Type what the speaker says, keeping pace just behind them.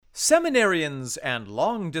Seminarians and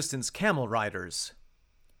long-distance camel riders,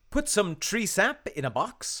 put some tree sap in a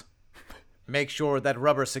box. Make sure that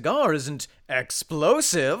rubber cigar isn't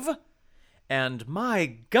explosive. And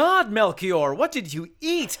my God, Melchior, what did you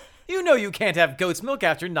eat? You know you can't have goat's milk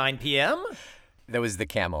after 9 p.m. That was the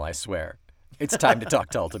camel, I swear. It's time to talk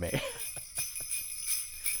to me.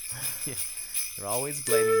 You're always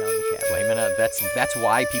blaming it on the camel. Blaming it. That's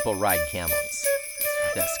why people ride camels.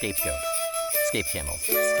 That scapegoat. Scape camel.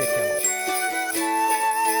 Skip camel.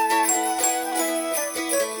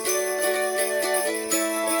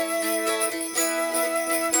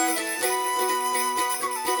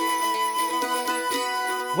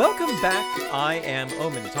 Welcome back. I am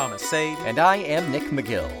Omen Thomas Sade. And I am Nick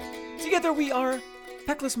McGill. Together we are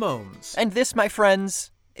Feckless Momes. And this, my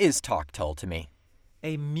friends, is Talk to Me.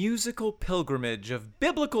 A musical pilgrimage of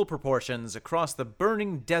biblical proportions across the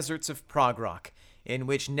burning deserts of prog rock, in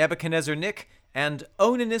which Nebuchadnezzar Nick and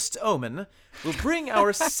Onanist Omen will bring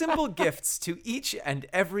our simple gifts to each and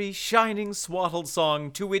every shining swaddled song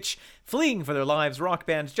to which, fleeing for their lives, rock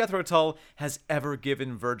band Jethro Tull has ever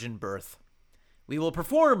given virgin birth. We will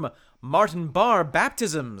perform Martin Barr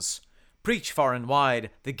baptisms, preach far and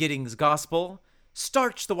wide the Giddings gospel,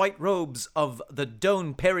 starch the white robes of the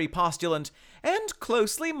Doane Perry postulant, and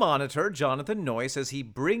closely monitor Jonathan Noyce as he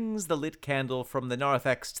brings the lit candle from the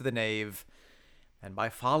narthex to the nave. And by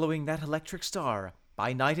following that electric star,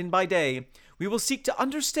 by night and by day, we will seek to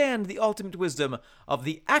understand the ultimate wisdom of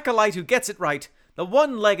the acolyte who gets it right, the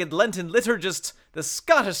one-legged Lenten liturgist, the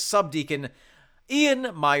Scottish subdeacon,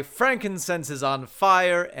 Ian, my frankincense is on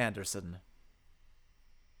fire, Anderson.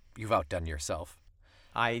 You've outdone yourself.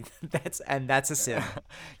 That's a sin.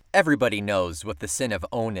 Everybody knows what the sin of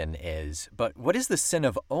Onan is, but what is the sin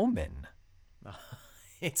of Omen?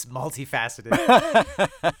 It's multifaceted.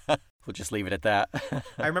 We'll just leave it at that.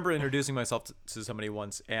 I remember introducing myself to somebody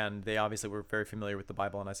once, and they obviously were very familiar with the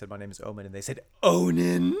Bible, and I said, my name is Omen, and they said,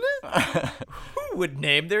 Onan? Who would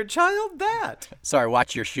name their child that? Sorry,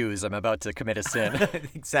 watch your shoes. I'm about to commit a sin.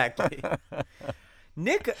 Exactly.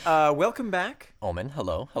 Nick, welcome back. Omen,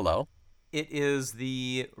 hello. It is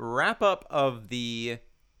the wrap-up of the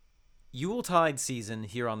Yuletide season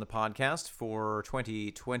here on the podcast for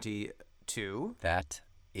 2022. That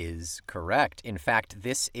is correct. In fact,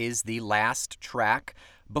 this is the last track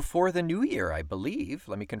before the new year, I believe.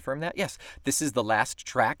 Let me confirm that. Yes, this is the last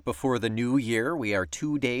track before the new year. We are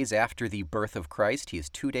 2 days after the birth of Christ. He is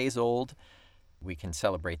 2 days old. We can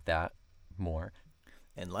celebrate that more.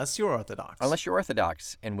 Unless you're Orthodox. Unless you're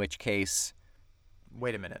Orthodox, in which case...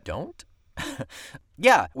 Wait a minute. Don't?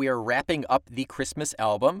 Yeah, we are wrapping up the Christmas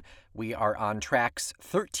album. We are on tracks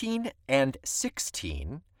 13 and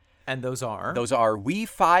 16. And those are? Those are We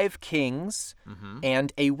Five Kings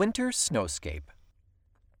and A Winter Snowscape.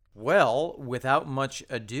 Well, without much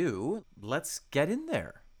ado, let's get in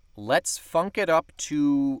there. Let's funk it up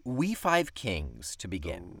to We Five Kings to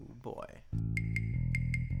begin. Oh, boy.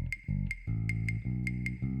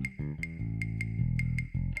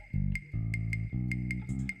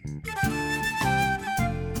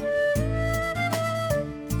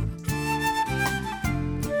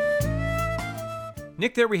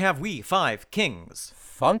 Nick, there we have We Five Kings.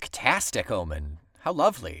 Funktastic, Omen. How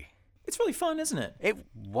lovely. It's really fun, isn't it? It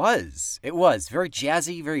was. Very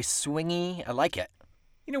jazzy, very swingy. I like it.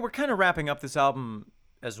 You know, we're kind of wrapping up this album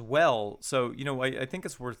as well. So, you know, I think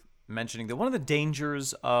it's worth mentioning that one of the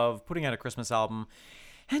dangers of putting out a Christmas album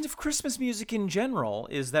and of Christmas music in general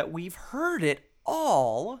is that we've heard it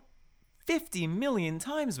all 50 million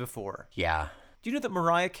times before. Yeah. Do you know that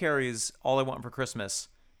Mariah Carey's All I Want for Christmas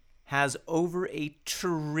has over 1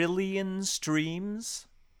 trillion streams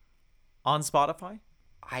on Spotify?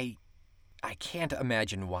 I can't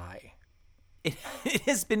imagine why. It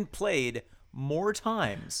has been played more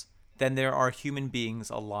times than there are human beings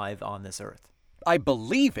alive on this earth. I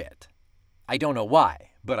believe it. I don't know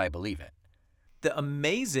why, but I believe it. The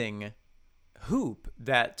amazing hoop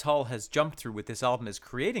that Tull has jumped through with this album is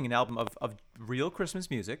creating an album of real Christmas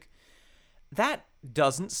music that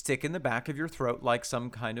doesn't stick in the back of your throat like some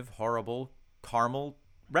kind of horrible caramel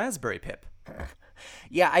raspberry pip.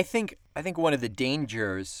 Yeah, I think one of the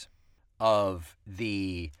dangers of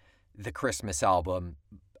the Christmas album,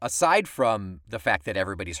 aside from the fact that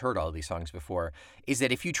everybody's heard all these songs before, is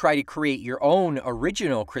that if you try to create your own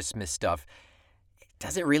original Christmas stuff,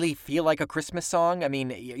 does it really feel like a Christmas song? I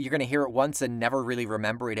mean, you're going to hear it once and never really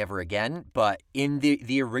remember it ever again, but in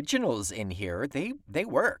the originals in here, they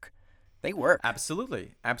work. They work.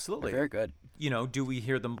 Absolutely. They're very good. You know, do we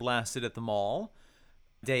hear them blasted at the mall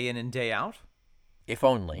day in and day out? If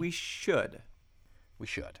only. We should. We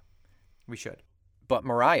should. We should. But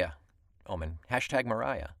Mariah, Omen, hashtag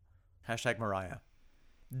Mariah. Hashtag Mariah.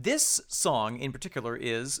 This song in particular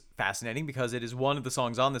is fascinating because it is one of the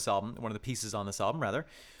songs on this album, one of the pieces on this album, rather,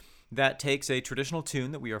 that takes a traditional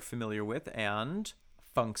tune that we are familiar with and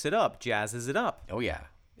funks it up, jazzes it up. Oh, yeah.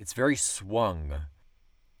 It's very swung.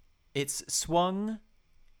 It's swung,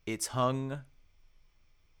 it's hung.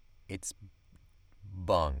 It's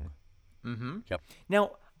bung. Mm-hmm. Yep.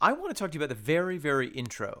 Now, I want to talk to you about the very, very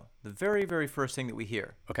intro, the very, very first thing that we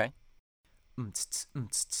hear. Okay. Where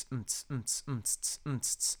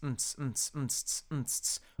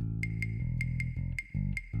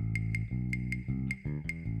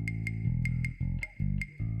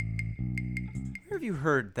have you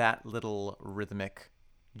heard that little rhythmic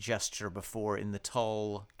gesture before in the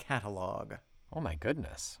Tull catalog? Oh, my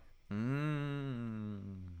goodness.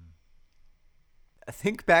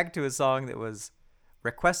 Think back to a song that was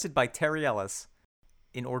requested by Terry Ellis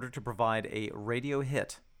in order to provide a radio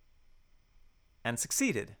hit and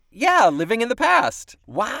succeeded. Yeah, Living in the Past.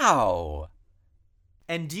 Wow.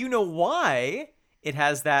 And do you know why it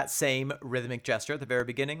has that same rhythmic gesture at the very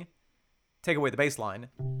beginning? Take away the bass line.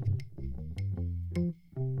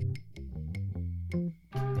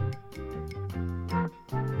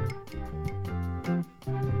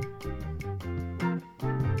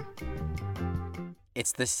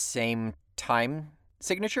 It's the same time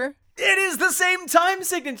signature? It is the same time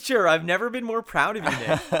signature. I've never been more proud of you,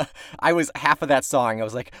 Nick. I was half of that song. I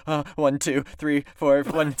was like, 1, 2, 3, 4,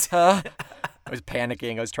 1. I was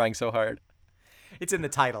panicking. I was trying so hard. It's in the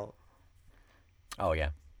title. Oh, yeah.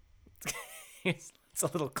 It's a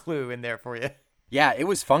little clue in there for you. Yeah, it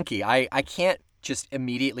was funky. I can't just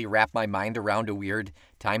immediately wrap my mind around a weird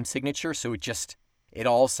time signature, so it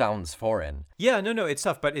all sounds foreign. Yeah, no, it's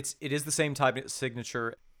tough, but it is the same time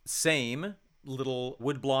signature, same little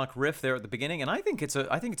woodblock riff there at the beginning, and I think it's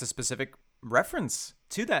a specific reference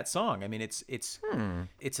to that song. I mean, it's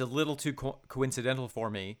a little too coincidental for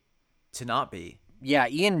me to not be. Yeah,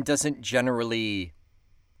 Ian doesn't generally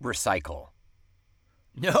recycle.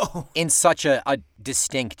 No. In such a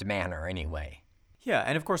distinct manner, anyway. Yeah,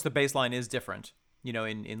 and of course the bass line is different. You know,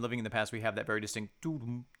 in Living in the Past, we have that very distinct.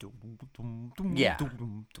 Yeah.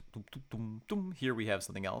 Here we have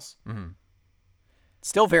something else. Mm-hmm.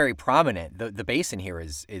 Still very prominent. The bass in here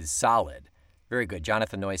is solid. Very good.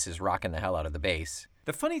 Jonathan Noyce is rocking the hell out of the bass.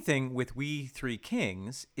 The funny thing with We Three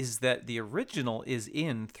Kings is that the original is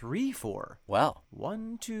in 3/4. Well.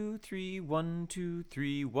 1, 2, 3, 1, 2,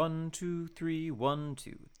 3, 1, 2, 3, 1,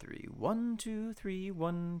 2, 3, 1, 2, 3,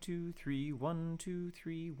 1, 2, 3, 1, 2,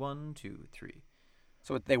 3, 1, 2, 3.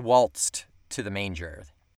 So they waltzed to the manger.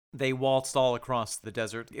 They waltzed all across the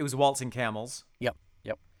desert. It was waltzing camels. Yep.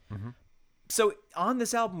 Mm-hmm. So on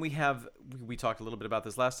this album, we talked a little bit about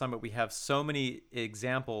this last time, but we have so many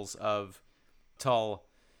examples of Tull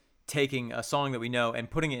taking a song that we know and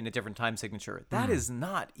putting it in a different time signature. That is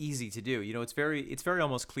not easy to do. You know, it's very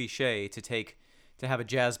almost cliche to have a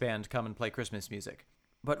jazz band come and play Christmas music.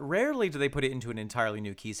 But rarely do they put it into an entirely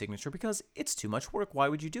new key signature because it's too much work. Why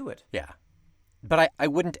would you do it? Yeah. But I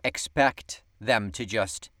wouldn't expect them to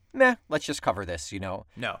just, let's just cover this, you know?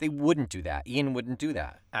 No. They wouldn't do that. Ian wouldn't do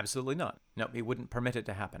that. Absolutely not. No, he wouldn't permit it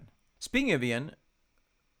to happen. Speaking of Ian,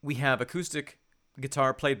 we have acoustic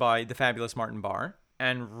guitar played by the fabulous Martin Barre,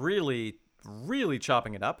 and really, really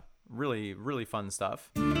chopping it up. Really, really fun stuff.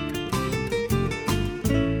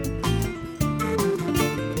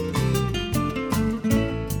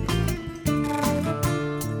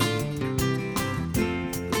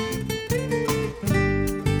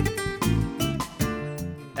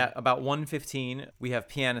 At about 1:15, we have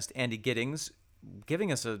pianist Andy Giddings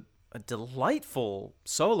giving us a delightful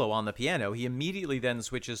solo on the piano. He immediately then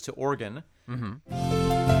switches to organ. Mm-hmm.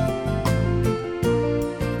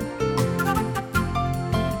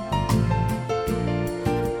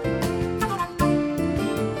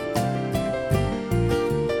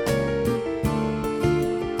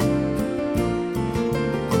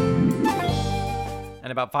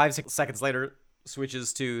 And about 5-6 seconds later,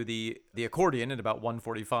 switches to the accordion at about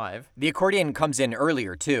 1:45. The accordion comes in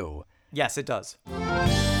earlier, too. Yes, it does.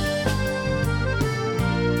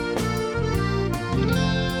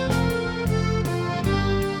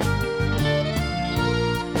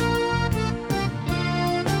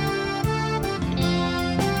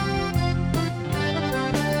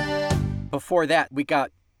 Before that, we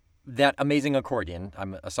got that amazing accordion.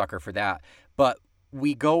 I'm a sucker for that. But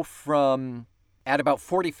we go from, at about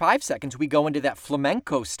 45 seconds, we go into that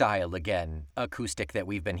flamenco style again, acoustic that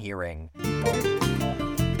we've been hearing.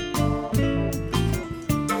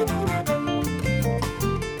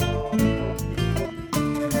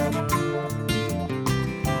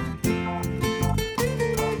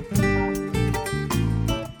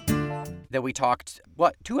 that we talked,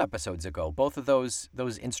 2 episodes ago. Both of those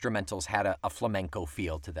instrumentals had a flamenco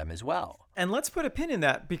feel to them as well. And let's put a pin in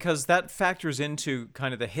that because that factors into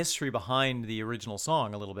kind of the history behind the original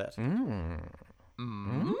song a little bit.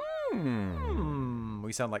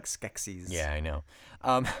 We sound like Skeksis. Yeah, I know.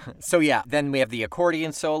 So yeah, then we have the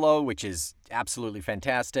accordion solo, which is absolutely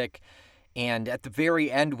fantastic. And at the very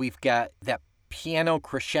end, we've got that piano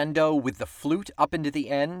crescendo with the flute up into the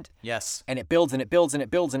end. Yes. And it builds and it builds and it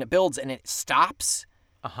builds and it builds and it stops.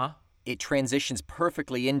 Uh-huh. It transitions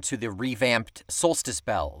perfectly into the revamped Solstice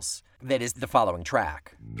Bells that is the following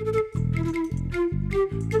track.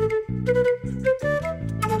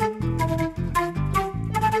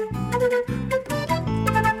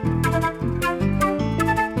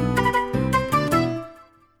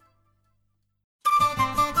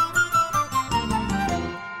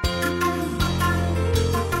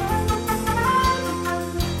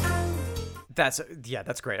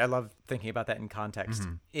 That's great. I love thinking about that in context.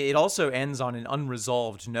 It also ends on an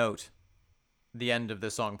unresolved note, the end of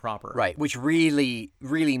the song proper. Right, which really,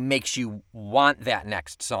 really makes you want that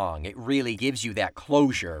next song. It really gives you that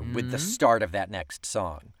closure with the start of that next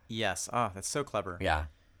song. Yes. That's so clever. Yeah.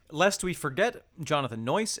 Lest we forget Jonathan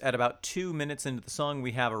Noyce, at about 2 minutes into the song,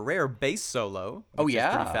 we have a rare bass solo. Which is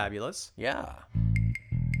pretty fabulous. Yeah.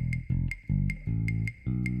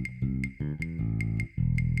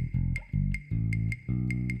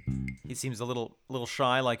 He seems a little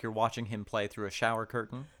shy, like you're watching him play through a shower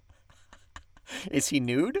curtain. Is he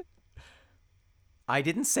nude? I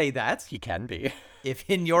didn't say that. He can be. If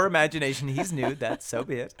in your imagination he's nude, that's so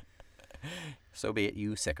be it. So be it,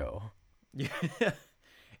 you sicko.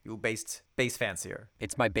 You bass fancier.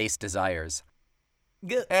 It's my base desires.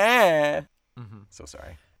 Eh. So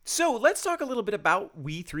sorry. So let's talk a little bit about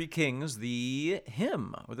We Three Kings, the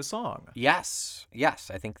hymn or the song. Yes.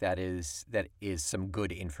 I think that is some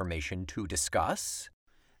good information to discuss.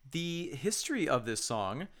 The history of this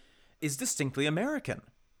song is distinctly American.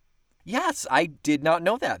 Yes, I did not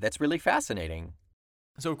know that. That's really fascinating.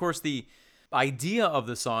 So, of course, the idea of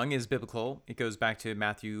the song is biblical. It goes back to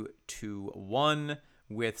Matthew 2:1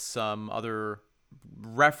 with some other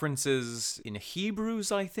references in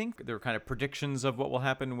Hebrews, I think. They're kind of predictions of what will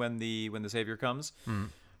happen when the Savior comes.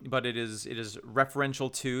 But it is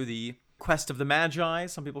referential to the quest of the Magi,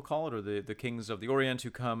 some people call it, or the kings of the Orient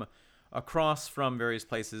who come across from various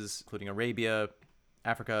places, including Arabia,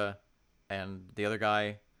 Africa, and the other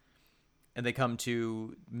guy. And they come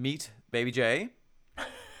to meet Baby J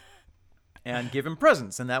and give him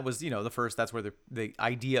presents. And that was, that's where the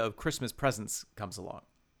idea of Christmas presents comes along.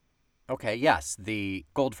 Okay, yes, the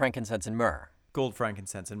gold, frankincense, and myrrh. Gold,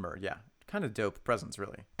 frankincense, and myrrh, yeah. Kind of dope presents,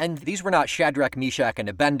 really. And these were not Shadrach, Meshach, and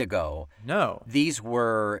Abednego. No. These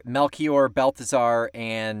were Melchior, Balthazar,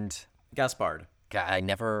 and... Gaspard. I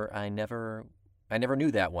never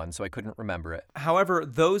knew that one, so I couldn't remember it. However,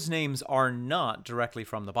 those names are not directly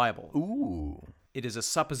from the Bible. Ooh. It is a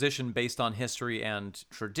supposition based on history and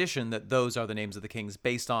tradition that those are the names of the kings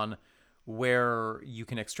based on where you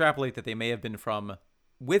can extrapolate that they may have been from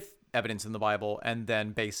with evidence in the Bible and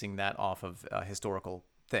then basing that off of historical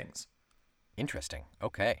things. Interesting.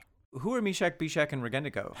 Okay. Who are Meshach, Beshach, and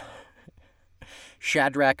Abednego?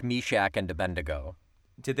 Shadrach, Meshach, and Abednego.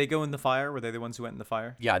 Did they go in the fire? Were they the ones who went in the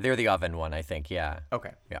fire? Yeah, they're the oven one, I think, yeah.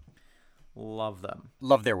 Okay. Yeah. Love them.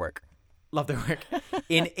 Love their work. Love their work.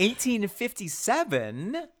 In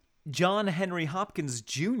 1857, John Henry Hopkins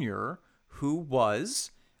Jr., who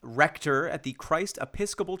was rector at the Christ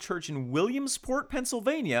Episcopal Church in Williamsport,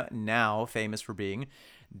 Pennsylvania, now famous for being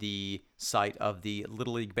the site of the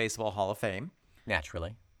Little League Baseball Hall of Fame,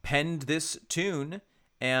 naturally, penned this tune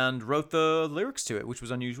and wrote the lyrics to it, which was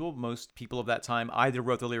unusual. Most people of that time either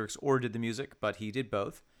wrote the lyrics or did the music, but he did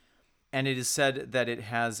both. And it is said that it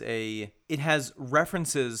has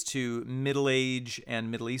references to Middle Age and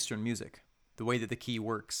Middle Eastern music, the way that the key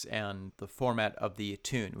works and the format of the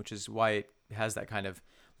tune, which is why it has that kind of,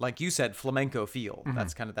 like you said, flamenco feel. Mm-hmm.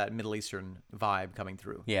 That's kind of that Middle Eastern vibe coming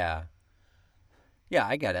through. Yeah. Yeah,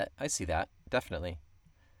 I get it. I see that. Definitely.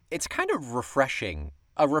 It's kind of refreshing.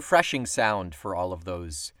 A refreshing sound for all of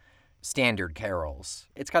those standard carols.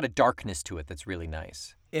 It's got a darkness to it that's really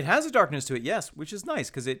nice. It has a darkness to it, yes, which is nice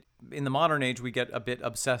because in the modern age we get a bit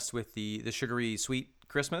obsessed with the sugary sweet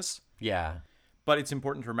Christmas. Yeah. But it's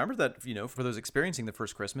important to remember that, for those experiencing the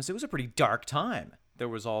first Christmas, it was a pretty dark time. There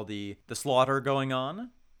was all the slaughter going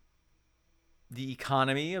on. The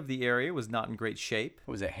economy of the area was not in great shape.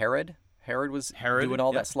 Was it Herod? Herod doing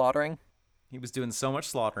all that slaughtering? He was doing so much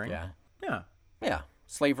slaughtering. Yeah. Yeah. Yeah.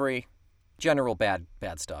 Slavery, general bad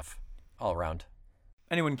stuff all around.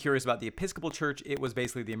 Anyone curious about the Episcopal Church, it was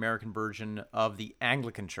basically the American version of the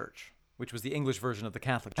Anglican Church, which was the English version of the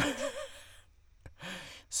Catholic Church.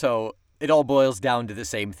 So it all boils down to the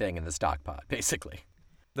same thing in the stock pot, basically.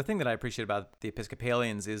 The thing that I appreciate about the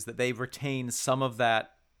Episcopalians is that they retain some of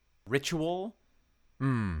that ritual.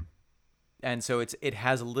 And so it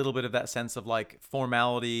has a little bit of that sense of like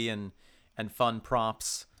formality and fun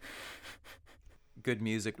props, good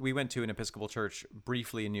music. We went to an Episcopal church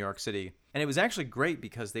briefly in New York City, and it was actually great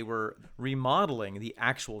because they were remodeling the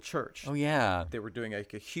actual church. Oh, yeah. They were doing a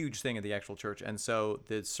huge thing at the actual church, and so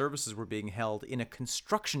the services were being held in a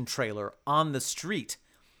construction trailer on the street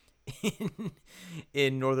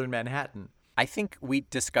in northern Manhattan. I think we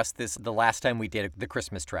discussed this the last time we did the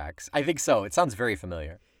Christmas tracks. I think so. It sounds very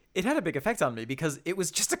familiar. It had a big effect on me because it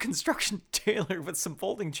was just a construction trailer with some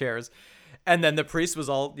folding chairs. And then the priest was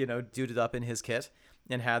all, duded up in his kit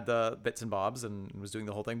and had the bits and bobs and was doing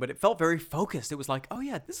the whole thing. But it felt very focused. It was like, oh,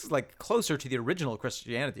 yeah, this is like closer to the original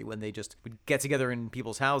Christianity when they just would get together in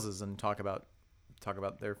people's houses and talk about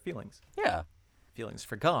their feelings. Yeah. Feelings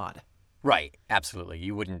for God. Right. Absolutely.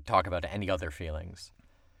 You wouldn't talk about any other feelings.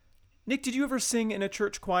 Nick, did you ever sing in a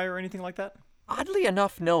church choir or anything like that? Oddly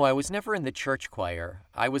enough, no. I was never in the church choir.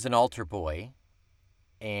 I was an altar boy,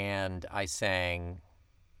 and I sang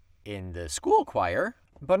in the school choir.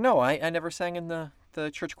 But no, I never sang in the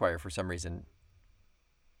church choir for some reason.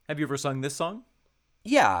 Have you ever sung this song?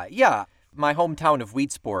 Yeah. My hometown of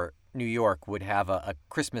Weedsport, New York, would have a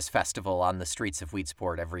Christmas festival on the streets of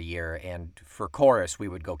Weedsport every year, and for chorus, we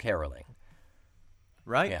would go caroling.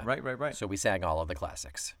 Right, Yeah. right. So we sang all of the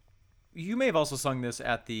classics. You may have also sung this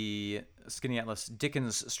at the Skinny Atlas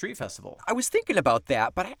Dickens Street Festival. I was thinking about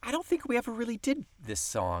that, but I don't think we ever really did this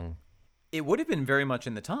song. It would have been very much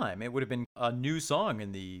in the time. It would have been a new song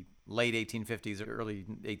in the late 1850s or early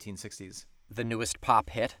 1860s. The newest pop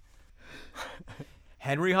hit.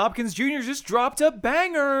 Henry Hopkins Jr. just dropped a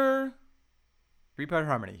banger. 3-part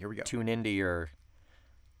harmony. Here we go. Tune into your...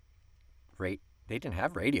 They didn't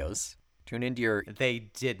have radios. Tune into your...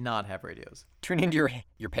 They did not have radios. Tune into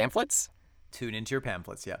your pamphlets? Tune into your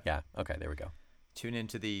pamphlets, yeah. Yeah, okay, there we go. Tune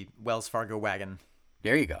into the Wells Fargo wagon.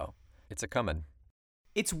 There you go. It's a-comin'.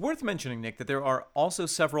 It's worth mentioning, Nick, that there are also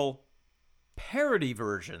several parody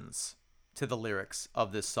versions to the lyrics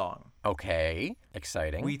of this song. Okay,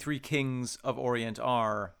 exciting. We three kings of Orient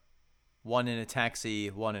are, one in a taxi,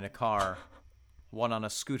 one in a car, one on a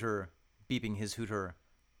scooter, beeping his hooter,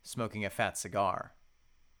 smoking a fat cigar.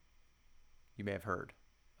 You may have heard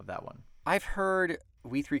of that one. I've heard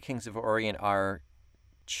We Three Kings of Orient are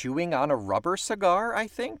chewing on a rubber cigar, I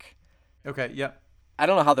think. Okay, yeah. I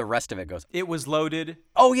don't know how the rest of it goes. It was loaded.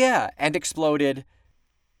 Oh, yeah, and exploded.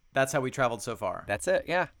 That's how we traveled so far. That's it.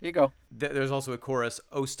 Yeah, here you go. There's also a chorus.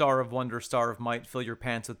 Oh, star of wonder, star of might, fill your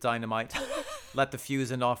pants with dynamite. Let the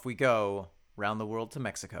fuse and off we go, round the world to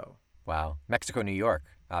Mexico. Wow. Mexico, New York,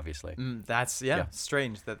 obviously. That's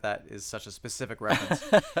strange that is such a specific reference.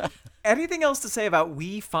 Anything else to say about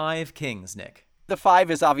We Five Kings, Nick? The 5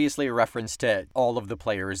 is obviously a reference to all of the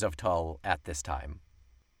players of Tull at this time.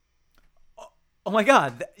 Oh my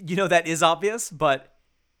God. That is obvious, but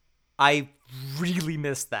I really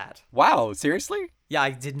missed that. Wow, seriously? Yeah, I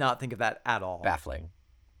did not think of that at all. Baffling.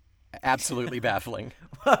 Absolutely baffling.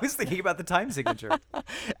 I was thinking about the time signature.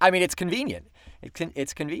 I mean, it's convenient.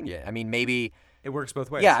 It's convenient. I mean, maybe... It works both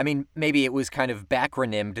ways. Yeah, I mean, maybe it was kind of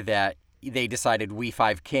backronymed that they decided We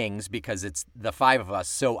Five Kings because it's the 5 of us,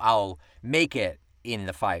 so I'll make it in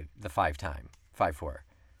the 5 time. 5-4.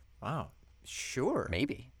 Wow. Sure.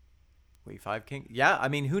 Maybe. We Five Kings. Yeah, I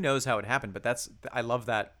mean, who knows how it happened, but I love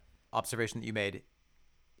that observation that you made. It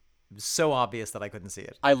was so obvious that I couldn't see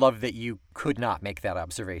it. I love that you could not make that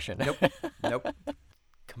observation. Nope.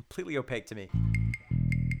 Completely opaque to me.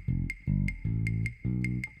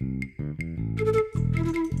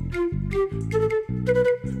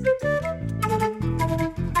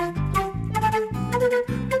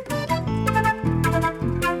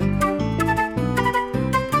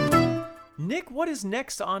 Nick, what is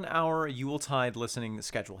next on our Yuletide listening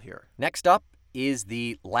schedule here? Next up is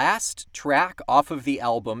the last track off of the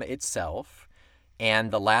album itself, and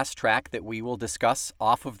the last track that we will discuss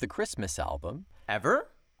off of the Christmas album. Ever?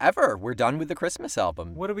 We're done with the Christmas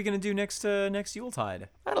album. What are we going to do next Yuletide?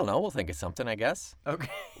 I don't know. We'll think of something, I guess. Okay.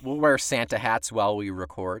 We'll wear Santa hats while we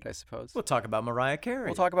record, I suppose. We'll talk about Mariah Carey.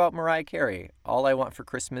 We'll talk about Mariah Carey. All I want for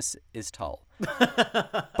Christmas is Tull.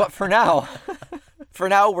 But for now,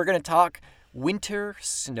 we're going to talk Winter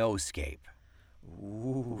Snowscape.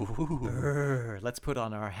 Ooh. Let's put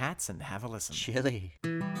on our hats and have a listen. Chilly.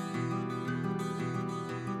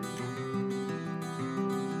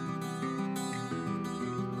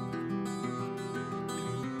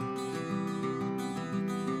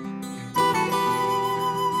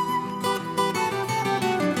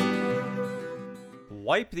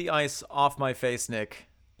 Wipe the ice off my face, Nick.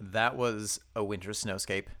 That was a winter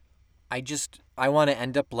snowscape. I want to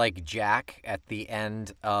end up like Jack at the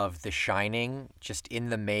end of The Shining, just in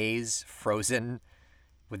the maze, frozen,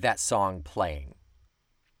 with that song playing.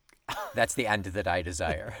 That's the end that I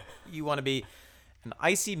desire. You want to be an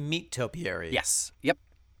icy meat topiary. Yes. Yep.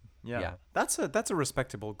 Yeah. That's a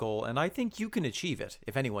respectable goal, and I think you can achieve it,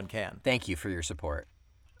 if anyone can. Thank you for your support.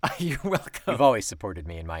 You're welcome. You've always supported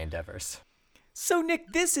me in my endeavors. So,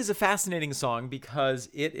 Nick, this is a fascinating song because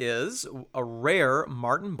it is a rare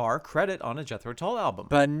Martin Barre credit on a Jethro Tull album.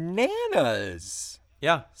 Bananas!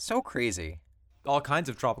 Yeah. So crazy. All kinds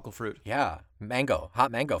of tropical fruit. Yeah. Mango.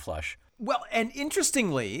 Hot mango flush. Well, and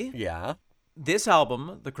interestingly, Yeah. this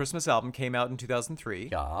album, the Christmas album, came out in 2003.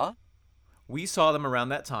 Yeah. We saw them around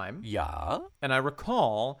that time. Yeah. And I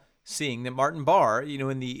recall seeing that Martin Barre,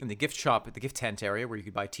 in the gift shop, at the gift tent area where you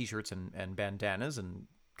could buy T-shirts and bandanas and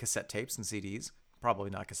cassette tapes and CDs, probably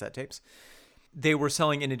not cassette tapes. They were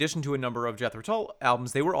selling, in addition to a number of Jethro Tull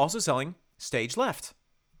albums, they were also selling Stage Left,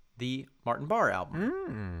 the Martin Barre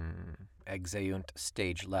album. Exeunt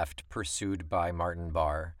Stage Left, pursued by Martin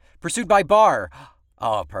Barre. Pursued by Barre!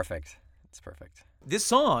 Oh, perfect. It's perfect. This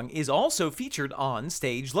song is also featured on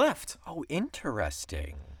Stage Left, Oh,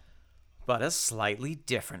 interesting. but a slightly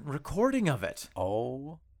different recording of it.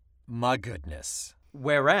 Oh, my goodness.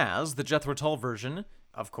 Whereas the Jethro Tull version,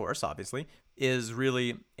 of course, obviously, is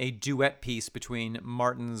really a duet piece between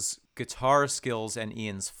Martin's guitar skills and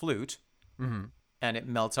Ian's flute. Mm-hmm. And it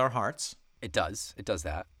melts our hearts. It does. It does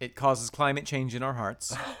that. It causes climate change in our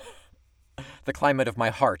hearts. The climate of my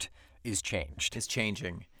heart is changed. Is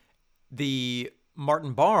changing. The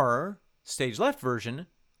Martin Barre Stage Left version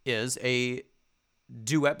is a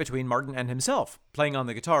duet between Martin and himself, playing on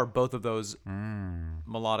the guitar both of those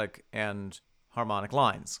melodic and harmonic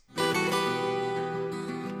lines.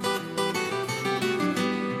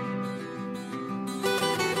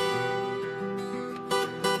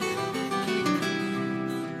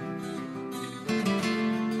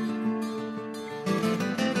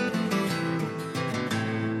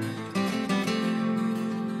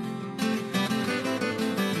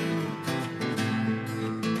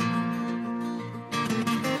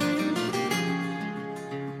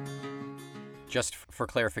 Just for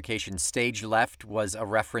clarification, Stage Left was a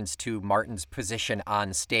reference to Martin's position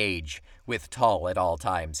on stage with Tull at all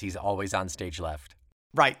times. He's always on stage left.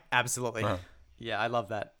 Right, absolutely. Yeah, I love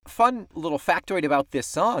that. Fun little factoid about this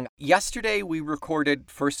song. Yesterday we recorded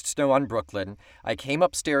First Snow on Brooklyn. I came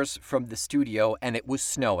upstairs from the studio and it was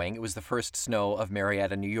snowing. It was the first snow of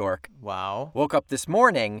Marietta, New York. Wow. Woke up this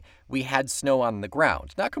morning, we had snow on the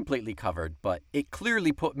ground. Not completely covered, but it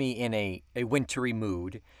clearly put me in a wintry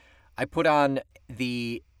mood. I put on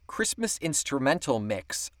the Christmas instrumental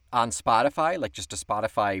mix on Spotify, like just a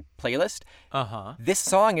Spotify playlist. Uh-huh. This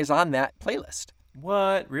song is on that playlist.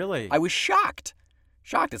 What? Really? I was shocked.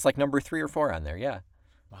 Shocked. It's like number 3 or 4 on there, yeah.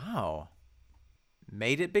 Wow.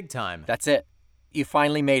 Made it big time. That's it. You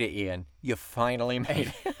finally made it, Ian. You finally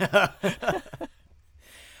made it.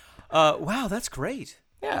 Wow, that's great.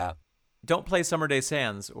 Yeah. Don't play Summer Day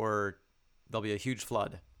Sands or there'll be a huge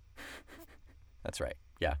flood That's right.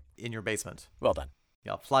 Yeah. in your basement. Well done.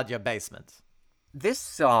 You'll flood your basement. This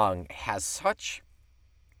song has such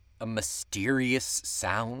a mysterious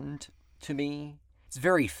sound to me. It's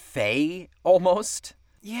very fey, almost.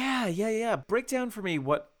 Yeah. Break down for me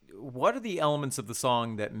what are the elements of the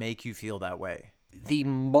song that make you feel that way? The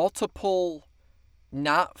multiple,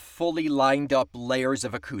 not fully lined up layers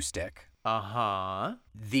of acoustic. Uh-huh.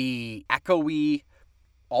 The echoey,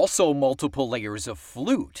 also multiple layers of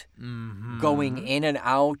flute going in and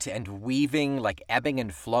out and weaving, like ebbing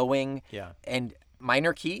and flowing. Yeah. And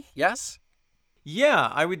minor key, yes? Yeah,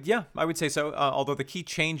 I would say so. Although the key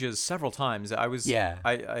changes several times.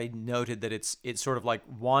 I noted that it's sort of like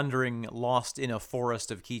wandering lost in a forest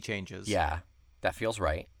of key changes. Yeah, that feels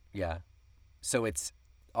right. Yeah. So it's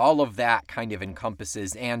all of that kind of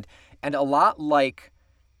encompasses and a lot like,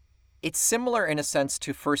 it's similar in a sense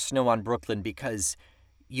to First Snow on Brooklyn because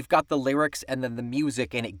you've got the lyrics and then the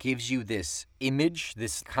music and it gives you this image,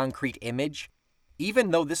 this concrete image.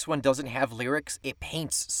 Even though this one doesn't have lyrics, it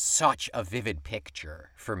paints such a vivid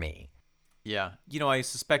picture for me. Yeah. I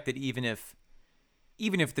suspect that even if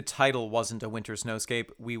the title wasn't a winter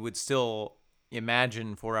snowscape, we would still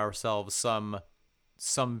imagine for ourselves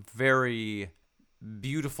some very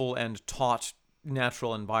beautiful and taut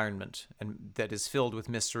natural environment and that is filled with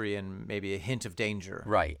mystery and maybe a hint of danger.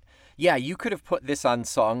 Right. Yeah, you could have put this on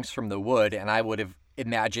Songs from the Wood and I would have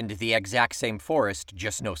imagined the exact same forest,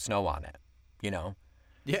 just no snow on it.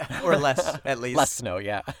 Yeah, or less, at least. Less snow,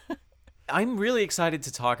 yeah. I'm really excited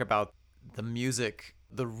to talk about the music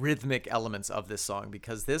the rhythmic elements of this song,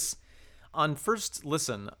 because this, on first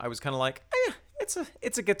listen, I was kind of like,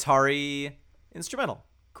 it's a guitar-y instrumental.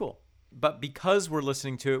 Cool. But because we're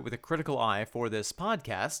listening to it with a critical eye for this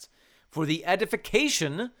podcast, for the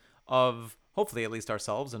edification of hopefully at least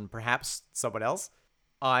ourselves and perhaps someone else,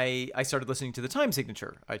 I started listening to the time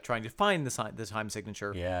signature. I trying to find the time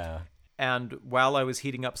signature. Yeah. And while I was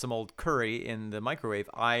heating up some old curry in the microwave,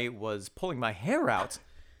 I was pulling my hair out,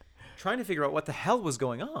 trying to figure out what the hell was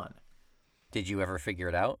going on. Did you ever figure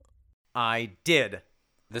it out? I did.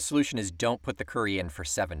 The solution is don't put the curry in for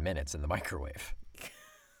 7 minutes in the microwave.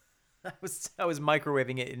 I was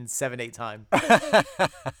microwaving it in 7-8 time.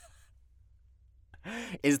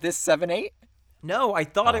 Is this 7-8? No, I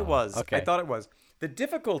thought it was. Okay. I thought it was. The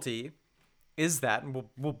difficulty is that, and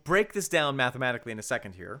we'll break this down mathematically in a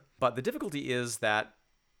second here, but the difficulty is that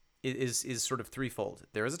it is sort of threefold.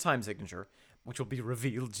 There is a time signature, which will be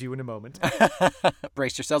revealed to you in a moment.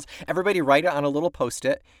 Brace yourselves. Everybody write it on a little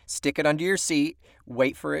Post-it, stick it under your seat,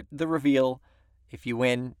 wait for the reveal. If you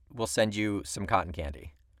win, we'll send you some cotton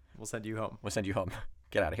candy. We'll send you home. We'll send you home.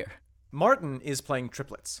 Get out of here. Martin is playing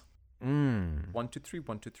triplets. 1, 1 2 3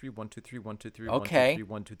 1 2 3 1 2 3 1 2 3 Okay.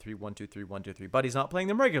 1 2 3 1 2 3 1 2 3 but he's not playing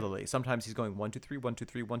them regularly. Sometimes he's going 1 2 3 1 2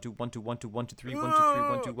 3 1 2 1 2 1 2 1 2 3 1 2 3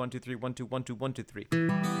 1 2 1 2 3 1 2 1 2 1 2 3.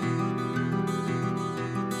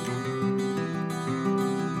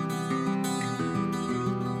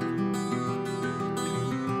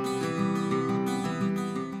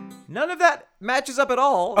 None of that matches up at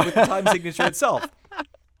all with the time signature itself.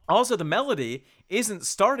 Also, the melody isn't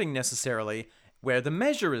starting necessarily where the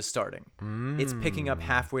measure is starting. It's picking up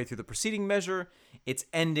halfway through the preceding measure. It's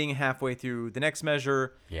ending halfway through the next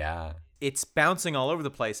measure. Yeah. It's bouncing all over the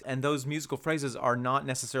place, and those musical phrases are not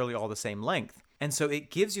necessarily all the same length. And so it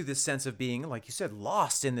gives you this sense of being, like you said,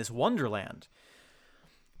 lost in this wonderland.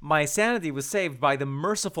 My sanity was saved by the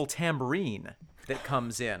merciful tambourine that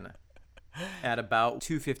comes in at about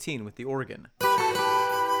 2:15 with the organ.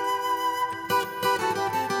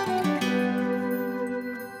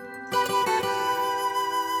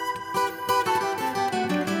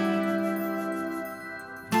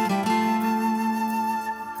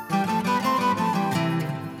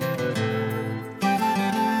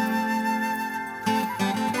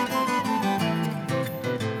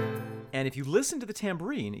 And if you listen to the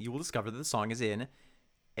tambourine, you will discover that the song is in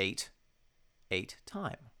 8/8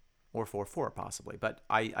 time, or 4/4 possibly. But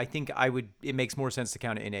I think it makes more sense to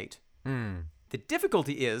count it in 8. The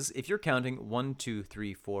difficulty is if you're counting 1 2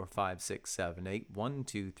 3 4 5 6 7 8, 1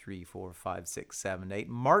 2 3 4 5 6 7 8.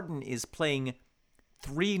 Martin is playing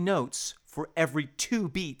 3 notes for every 2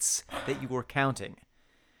 beats that you are counting.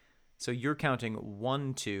 So you're counting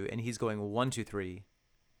 1 2, and he's going 1 2 3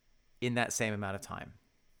 in that same amount of time.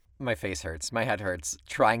 My face hurts. My head hurts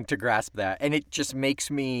trying to grasp that. And it just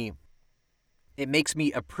makes me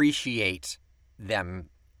appreciate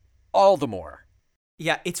them all the more.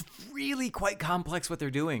 Yeah, it's really quite complex what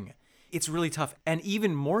they're doing. It's really tough. And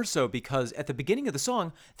even more so because at the beginning of the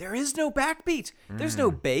song, there is no backbeat. There's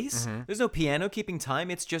no bass. There's no piano keeping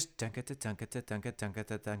time. It's just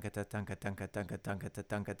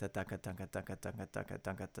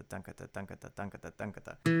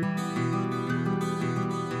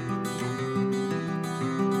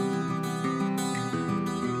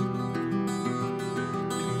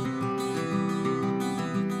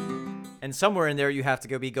and somewhere in there, you have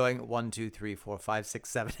to be going 1, 2, 3, 4, 5, 6,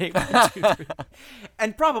 7, 8, 1, 2, 3.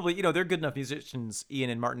 And probably, they're good enough musicians, Ian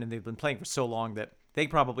and Martin, and they've been playing for so long that they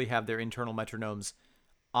probably have their internal metronomes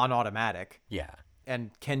on automatic. Yeah.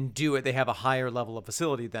 And can do it. They have a higher level of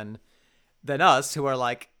facility than us, who are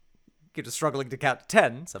like, struggling to count to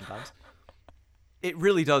 10 sometimes. It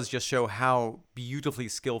really does just show how beautifully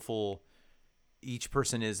skillful each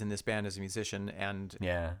person is in this band as a musician, and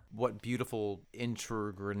what beautiful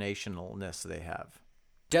intergranationalness they have.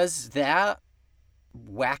 Does that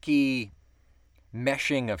wacky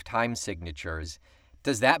meshing of time signatures,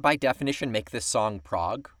 does that by definition make this song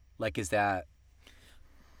prog? Like, is that,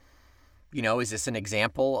 is this an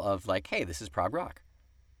example of like, hey, this is prog rock?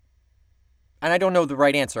 And I don't know the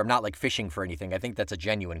right answer. I'm not like fishing for anything. I think that's a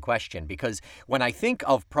genuine question, because when I think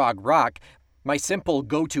of prog rock, my simple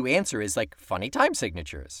go-to answer is like funny time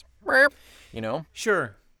signatures.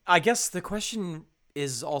 Sure. I guess the question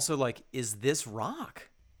is also like, is this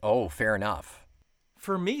rock? Oh, fair enough.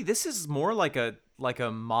 For me, this is more like a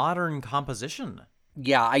modern composition.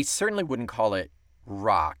 Yeah, I certainly wouldn't call it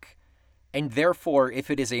rock. And therefore,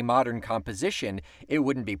 if it is a modern composition, it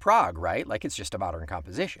wouldn't be prog, right? Like, it's just a modern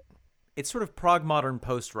composition. It's sort of prog modern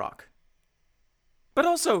post-rock. But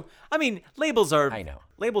also, labels are... I know.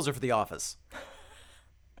 Labels are for the office.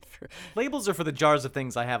 Labels are for the jars of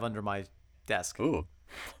things I have under my desk. Ooh.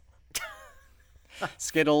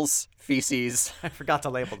 Skittles, feces, I forgot to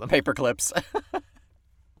label them. paper clips.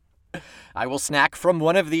 I will snack from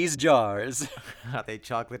one of these jars. Are they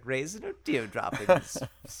chocolate raisin or teardroppings?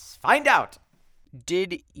 Find out.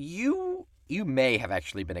 Did you may have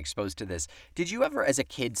actually been exposed to this. Did you ever as a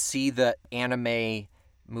kid see the anime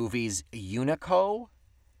movies Unico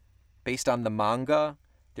based on the manga?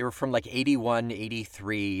 They were from like 81,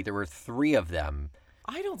 83. There were 3 of them.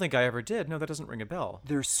 I don't think I ever did. No, that doesn't ring a bell.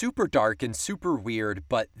 They're super dark and super weird,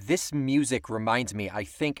 but this music reminds me, I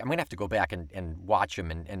think, I'm going to have to go back and watch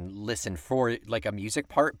them and listen for like a music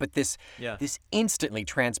part, but this instantly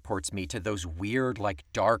transports me to those weird, like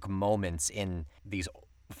dark moments in these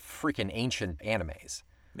freaking ancient animes.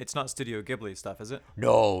 It's not Studio Ghibli stuff, is it?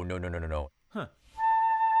 No. Huh.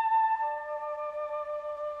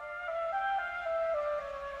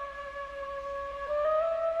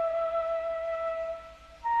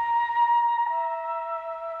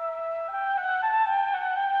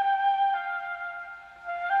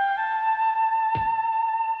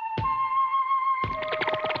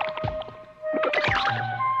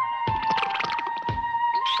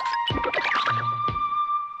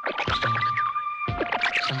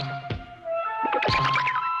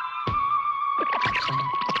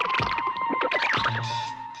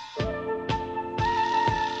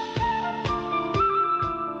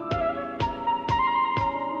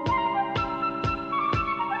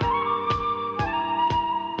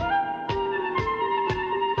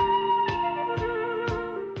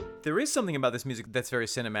 There is something about this music that's very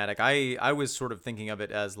cinematic. I was sort of thinking of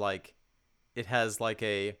it as like, it has like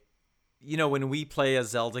a, you know, when we play a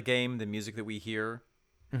Zelda game, the music that we hear,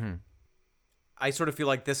 I sort of feel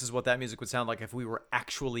like this is what that music would sound like if we were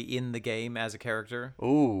actually in the game as a character.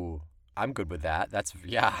 Ooh, I'm good with that.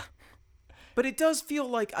 Yeah. But it does feel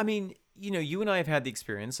like, I mean, you know, you and I have had the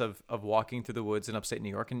experience of walking through the woods in upstate New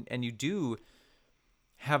York, and you do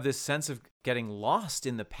have this sense of getting lost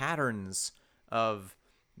in the patterns of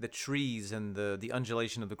the trees and the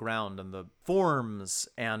undulation of the ground and the forms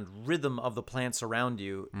and rhythm of the plants around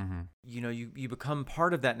you. You know, you become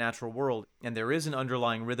part of that natural world, and there is an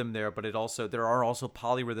underlying rhythm there, but there are also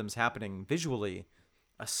polyrhythms happening visually,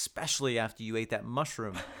 especially after you ate that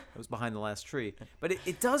mushroom that was behind the last tree. But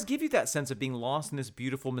it does give you that sense of being lost in this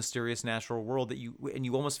beautiful, mysterious natural world that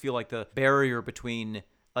you almost feel like the barrier between,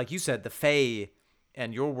 like you said, the Fae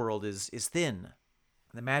and your world is thin.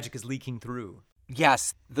 The magic is leaking through.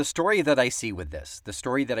 Yes, the story that I see with this, the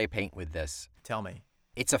story that I paint with this. Tell me.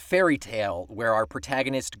 It's a fairy tale where our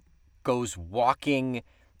protagonist goes walking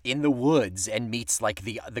in the woods and meets like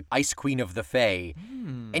the Ice Queen of the Fae.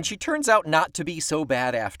 And she turns out not to be so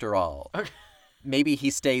bad after all. Okay. Maybe he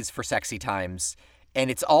stays for sexy times.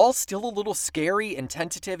 And it's all still a little scary and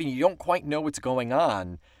tentative and you don't quite know what's going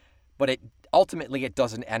on. But ultimately it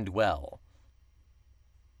doesn't end well.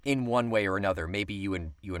 In one way or another. Maybe you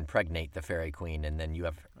impregnate the fairy queen and then you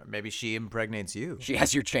have... Or maybe she impregnates you. She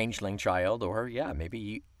has your changeling child, or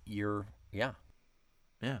maybe you're... Yeah.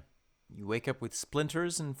 You wake up with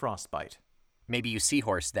splinters and frostbite. Maybe you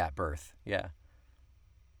seahorse that birth. Yeah.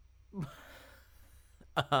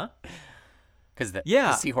 Uh-huh. Because the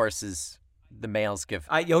Yeah. seahorses, the males give...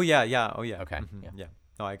 Oh, yeah. Okay. Yeah.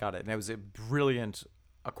 No, I got it. And it was a brilliant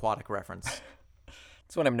aquatic reference.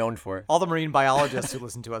 That's what I'm known for. All the marine biologists who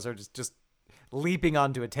listen to us are just leaping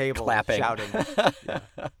onto a table, Clapping. shouting. Yeah.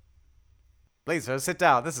 Please, sir, sit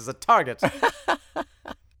down. This is a target.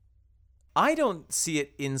 I don't see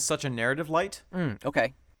it in such a narrative light.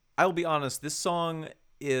 Okay. I will be honest. This song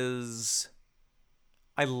is...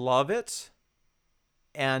 I love it.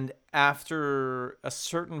 And after a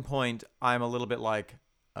certain point, I'm a little bit like,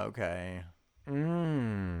 okay.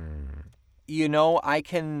 You know, I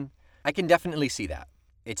can definitely see that.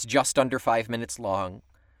 It's just under 5 minutes long.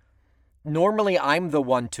 Normally, I'm the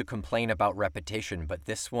one to complain about repetition, but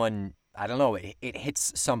this one, I don't know, it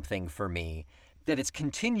hits something for me. That its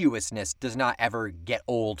continuousness does not ever get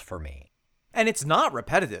old for me. And it's not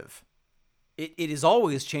repetitive. It is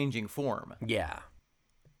always changing form. Yeah.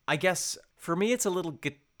 I guess, for me, it's a little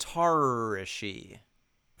guitar-ishy.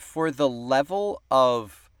 For the level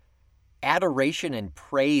of adoration and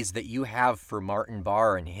praise that you have for Martin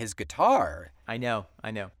Barre and his guitar... I know.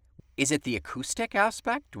 Is it the acoustic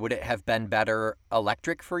aspect? Would it have been better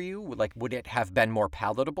electric for you? Like, would it have been more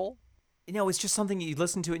palatable? No, it's just something you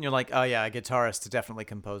listen to it and you're like, oh yeah, a guitarist definitely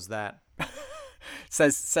composed that.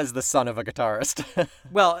 says the son of a guitarist.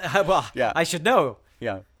 Well, yeah. I should know.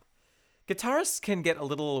 Yeah. Guitarists can get a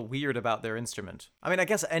little weird about their instrument. I mean, I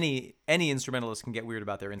guess any instrumentalist can get weird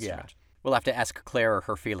about their instrument. Yeah. We'll have to ask Claire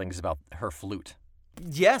her feelings about her flute.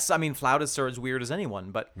 Yes, I mean, flautists are as weird as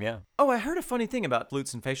anyone, but... Yeah. Oh, I heard a funny thing about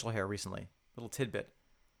flutes and facial hair recently. Little tidbit.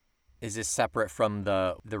 Is this separate from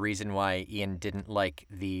the reason why Ian didn't like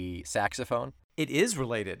the saxophone? It is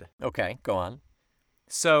related. Okay, go on.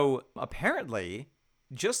 So, apparently,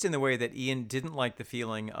 just in the way that Ian didn't like the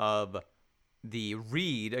feeling of the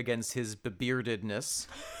reed against his bebeardedness...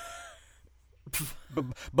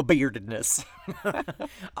 Beardedness.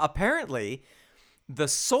 Apparently, the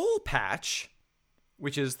soul patch,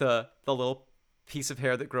 which is the little piece of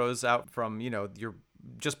hair that grows out from, your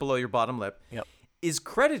just below your bottom lip, Yep. is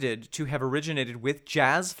credited to have originated with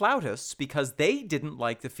jazz flautists because they didn't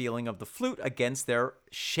like the feeling of the flute against their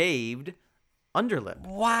shaved underlip.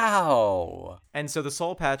 Wow. And so the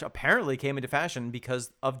soul patch apparently came into fashion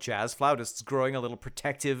because of jazz flautists growing a little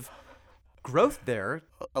protective growth there.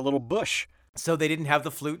 A little bush. So they didn't have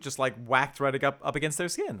the flute just like whacked right up against their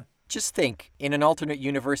skin. Just think, in an alternate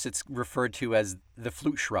universe, it's referred to as the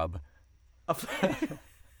flute shrub. A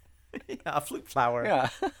flute flower. Yeah.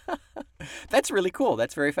 That's really cool.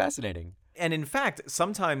 That's very fascinating. And in fact,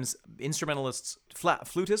 sometimes instrumentalists,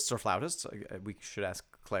 flutists or flautists, we should ask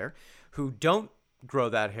Claire, who don't grow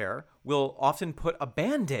that hair, will often put a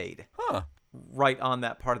Band-Aid right on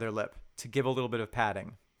that part of their lip to give a little bit of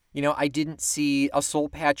padding. I didn't see a soul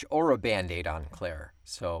patch or a Band-Aid on Claire,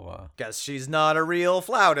 so... Guess she's not a real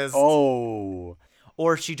flautist. Oh.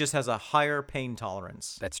 Or she just has a higher pain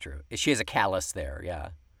tolerance. That's true. She has a callus there, yeah.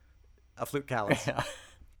 A flute callus. Yeah.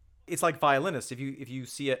 It's like violinists. If you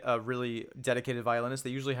see a really dedicated violinist, they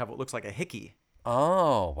usually have what looks like a hickey.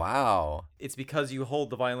 Oh, wow. It's because you hold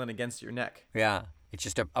the violin against your neck. Yeah. It's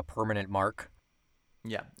just a permanent mark.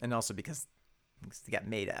 Yeah, and also because they got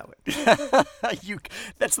made out.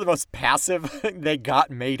 That's the most passive they got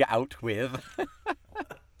made out with.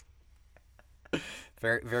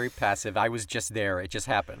 Very, very passive. I was just there. It just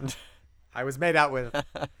happened. I was made out with.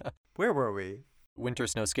 Where were we? Winter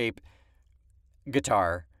Snowscape.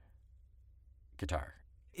 Guitar.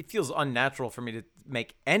 It feels unnatural for me to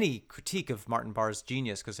make any critique of Martin Barre's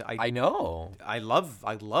genius because I know. I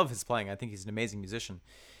love his playing. I think he's an amazing musician.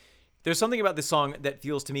 There's something about this song that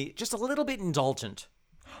feels to me just a little bit indulgent.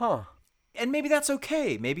 Huh. And maybe that's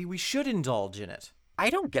okay. Maybe we should indulge in it. I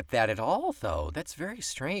don't get that at all, though. That's very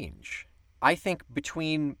strange. I think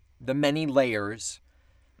between the many layers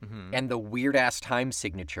and the weird-ass time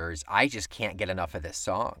signatures, I just can't get enough of this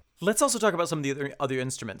song. Let's also talk about some of the other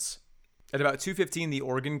instruments. At about 2:15, the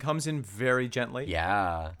organ comes in very gently.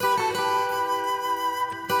 Yeah.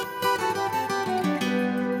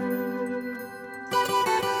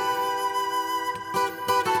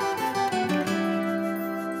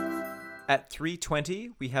 At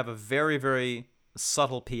 3:20, we have a very, very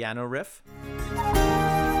subtle piano riff.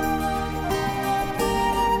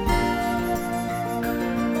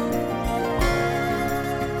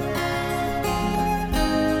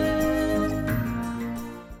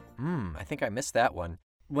 I think I missed that one.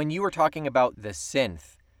 When you were talking about the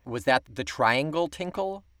synth, was that the triangle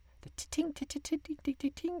tinkle? The ting ting ting ting ting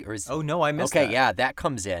ting ting, or is... Oh no, I missed that. Okay, yeah, that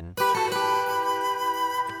comes in.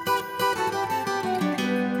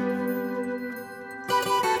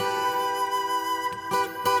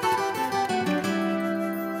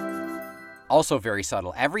 Also very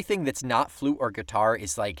subtle. Everything that's not flute or guitar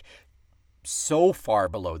is like so far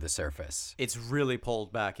below the surface. It's really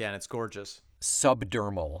pulled back, yeah, and it's gorgeous.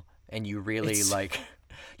 Subdermal. And you really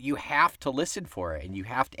you have to listen for it, and you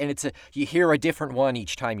hear a different one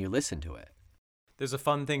each time you listen to it. There's a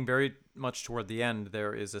fun thing very much toward the end.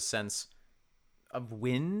 There is a sense of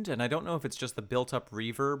wind, and I don't know if it's just the built-up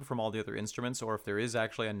reverb from all the other instruments, or if there is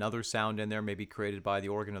actually another sound in there, maybe created by the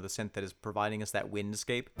organ or the synth, that is providing us that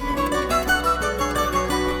windscape.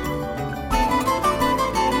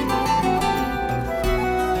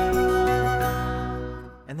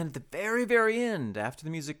 And then at the very, very end, after the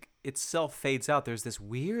music itself fades out, there's this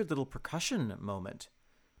weird little percussion moment.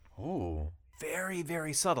 Oh. Very,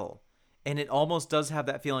 very subtle. And it almost does have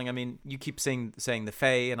that feeling. I mean, you keep saying the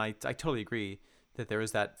Fae, and I totally agree that there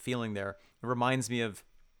is that feeling there. It reminds me of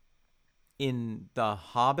in The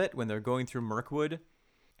Hobbit when they're going through Mirkwood,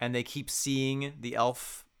 and they keep seeing the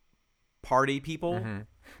elf party people. Mm-hmm.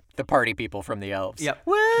 The party people from the elves. Yep.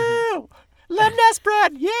 Woo! Mm-hmm. Lemnes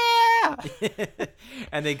bread, yeah!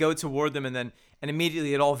 And they go toward them, and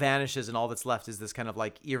immediately it all vanishes, and all that's left is this kind of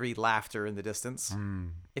like eerie laughter in the distance.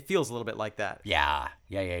 It feels a little bit like that. Yeah,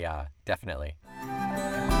 definitely.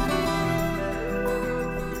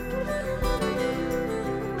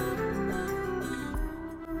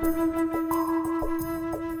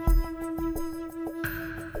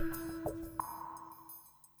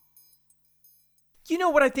 You know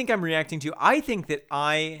what I think I'm reacting to? I think that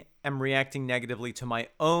I am reacting negatively to my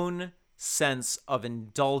own sense of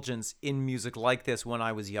indulgence in music like this when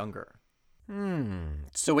I was younger.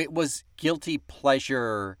 So it was guilty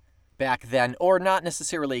pleasure back then, or not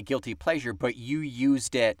necessarily a guilty pleasure, but you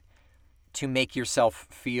used it to make yourself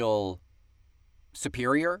feel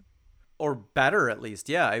superior? Or better, at least.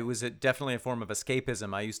 Yeah, it was definitely a form of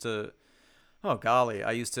escapism.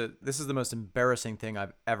 This is the most embarrassing thing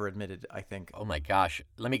I've ever admitted, I think. Oh my gosh.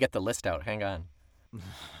 Let me get the list out. Hang on.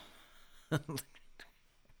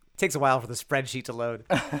 Takes a while for the spreadsheet to load.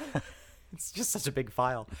 It's just such a big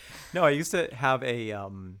file. No, I used to have a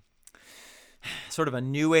sort of a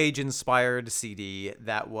new age inspired CD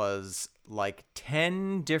that was like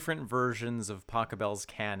 10 different versions of Pachelbel's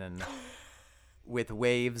Canon with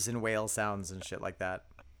waves and whale sounds and shit like that.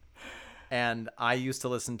 And I used to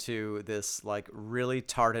listen to this like really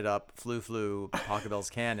tarted up flu Pachelbel's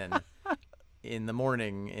Canon in the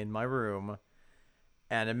morning in my room.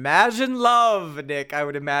 And imagine love, Nick. I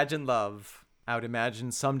would imagine love. I would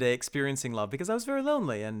imagine someday experiencing love because I was very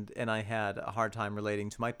lonely and I had a hard time relating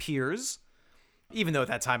to my peers. Even though at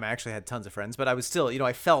that time I actually had tons of friends, but I was still,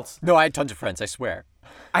 I felt. No, I had tons of friends, I swear.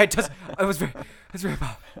 I was very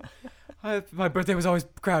my birthday was always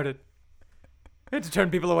crowded. I had to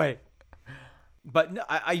turn people away. But no,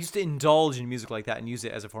 I used to indulge in music like that and use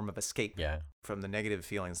it as a form of escape from the negative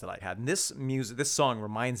feelings that I had. And this song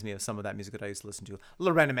reminds me of some of that music that I used to listen to.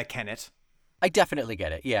 Lorena McKennitt. I definitely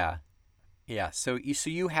get it, yeah. Yeah, so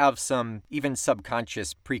you have some even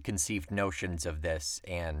subconscious preconceived notions of this,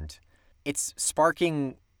 and it's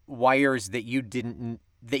sparking wires that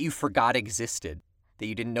you forgot existed, that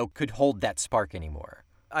you didn't know could hold that spark anymore.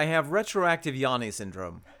 I have retroactive Yanni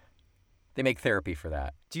syndrome. They make therapy for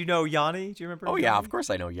that. Do you know Yanni? Do you remember? Oh, yeah, of course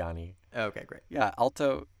I know Yanni. Okay, great. Yeah,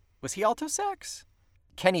 alto. Was he alto sax?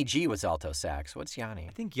 Kenny G was alto sax. What's Yanni?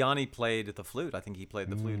 I think Yanni played the flute. I think he played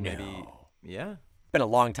the flute maybe. Yeah. It's been a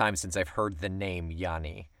long time since I've heard the name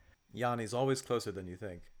Yanni. Yanni's always closer than you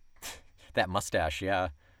think. That mustache, yeah.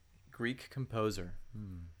 Greek composer.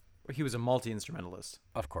 He was a multi-instrumentalist.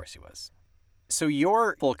 Of course he was. So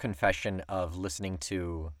your full confession of listening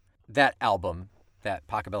to that album, that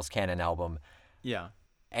Pachelbel's Canon album, yeah,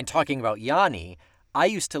 and talking about Yanni, I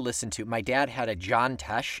used to listen to, my dad had a John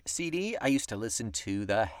Tesh CD. I used to listen to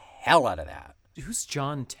the hell out of that. Who's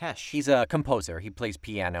John Tesh? He's a composer. He plays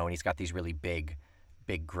piano, and he's got these really big,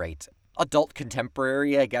 great adult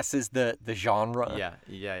contemporary, I guess, is the genre.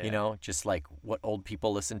 Yeah. You know, just like what old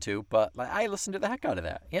people listen to. But like, I listened to the heck out of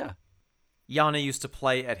that, yeah. Yanni used to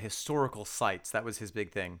play at historical sites. That was his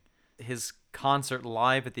big thing. His concert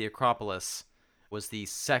live at the Acropolis was the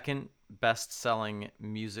second best-selling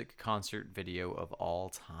music concert video of all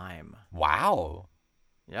time. Wow.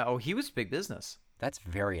 Yeah, he was big business. That's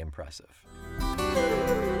very impressive.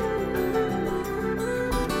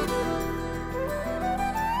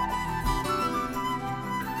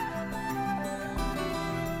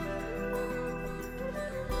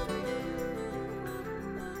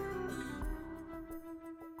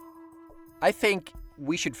 I think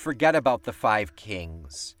we should forget about the 5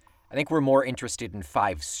 kings. I think we're more interested in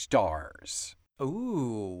 5 stars.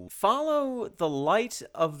 Ooh. Follow the light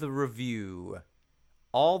of the review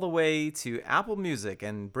all the way to Apple Music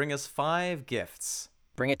and bring us 5 gifts.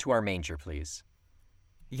 Bring it to our manger, please.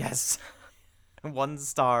 Yes. 1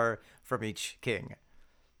 star from each king.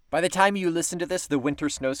 By the time you listen to this, the winter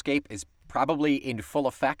snowscape is probably in full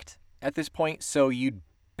effect at this point, so you'd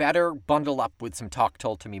better bundle up with some Talk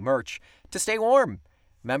Told to Me merch to stay warm.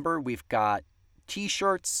 Remember, we've got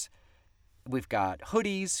t-shirts, we've got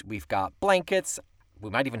hoodies, we've got blankets, we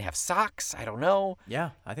might even have socks, I don't know.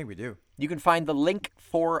 Yeah, I think we do. You can find the link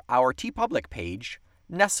for our TeePublic page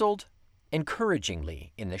nestled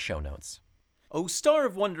encouragingly in the show notes. Oh, Star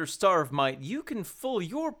of Wonder, Star of Might, you can fill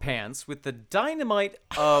your pants with the dynamite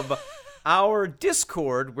of our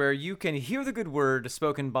Discord, where you can hear the good word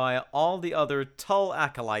spoken by all the other Tull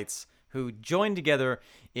acolytes who join together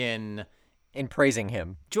in praising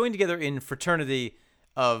him. Join together in fraternity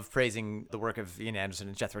of praising the work of Ian Anderson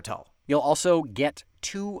and Jethro Tull. You'll also get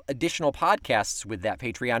 2 additional podcasts with that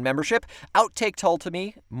Patreon membership. Outtake Tull to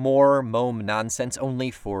Me, more Mome nonsense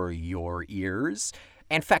only for your ears,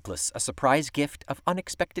 and Feckless, a surprise gift of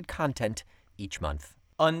unexpected content each month.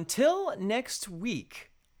 Until next week,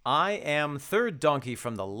 I am third donkey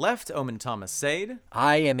from the left, Omen Thomas Sade.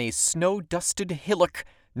 I am a snow-dusted hillock,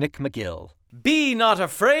 Nick McGill. Be not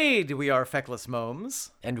afraid, we are Feckless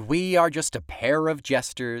Momes. And we are just a pair of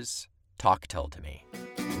jesters. Talk Tull to Me.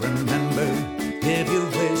 Remember, if you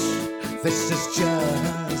wish, this is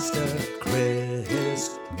just a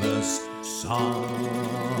Christmas song.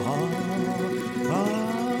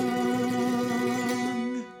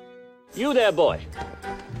 You there, boy.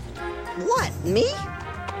 What, me?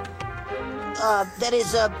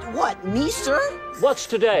 What, me, sir? What's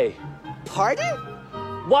today? Pardon?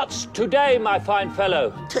 What's today, my fine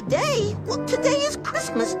fellow? Today? Well, today is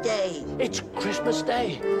Christmas Day. It's Christmas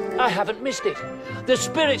Day. I haven't missed it. The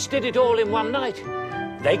spirits did it all in one night.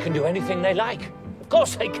 They can do anything they like. Of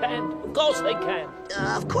course they can. Of course they can.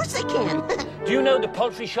 Of course they can. Do you know the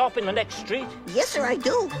poultry shop in the next street? Yes, sir, I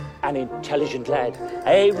do. An intelligent lad.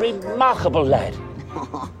 A remarkable lad.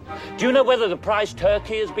 Do you know whether the prize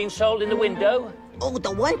turkey has been sold in the window? Oh,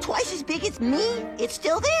 the one twice as big as me? It's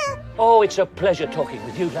still there? Oh, it's a pleasure talking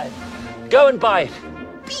with you, lad. Go and buy it.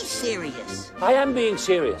 Be serious. I am being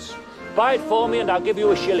serious. Buy it for me and I'll give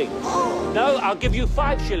you a shilling. Oh. No, I'll give you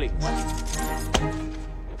 5 shillings. Well, it's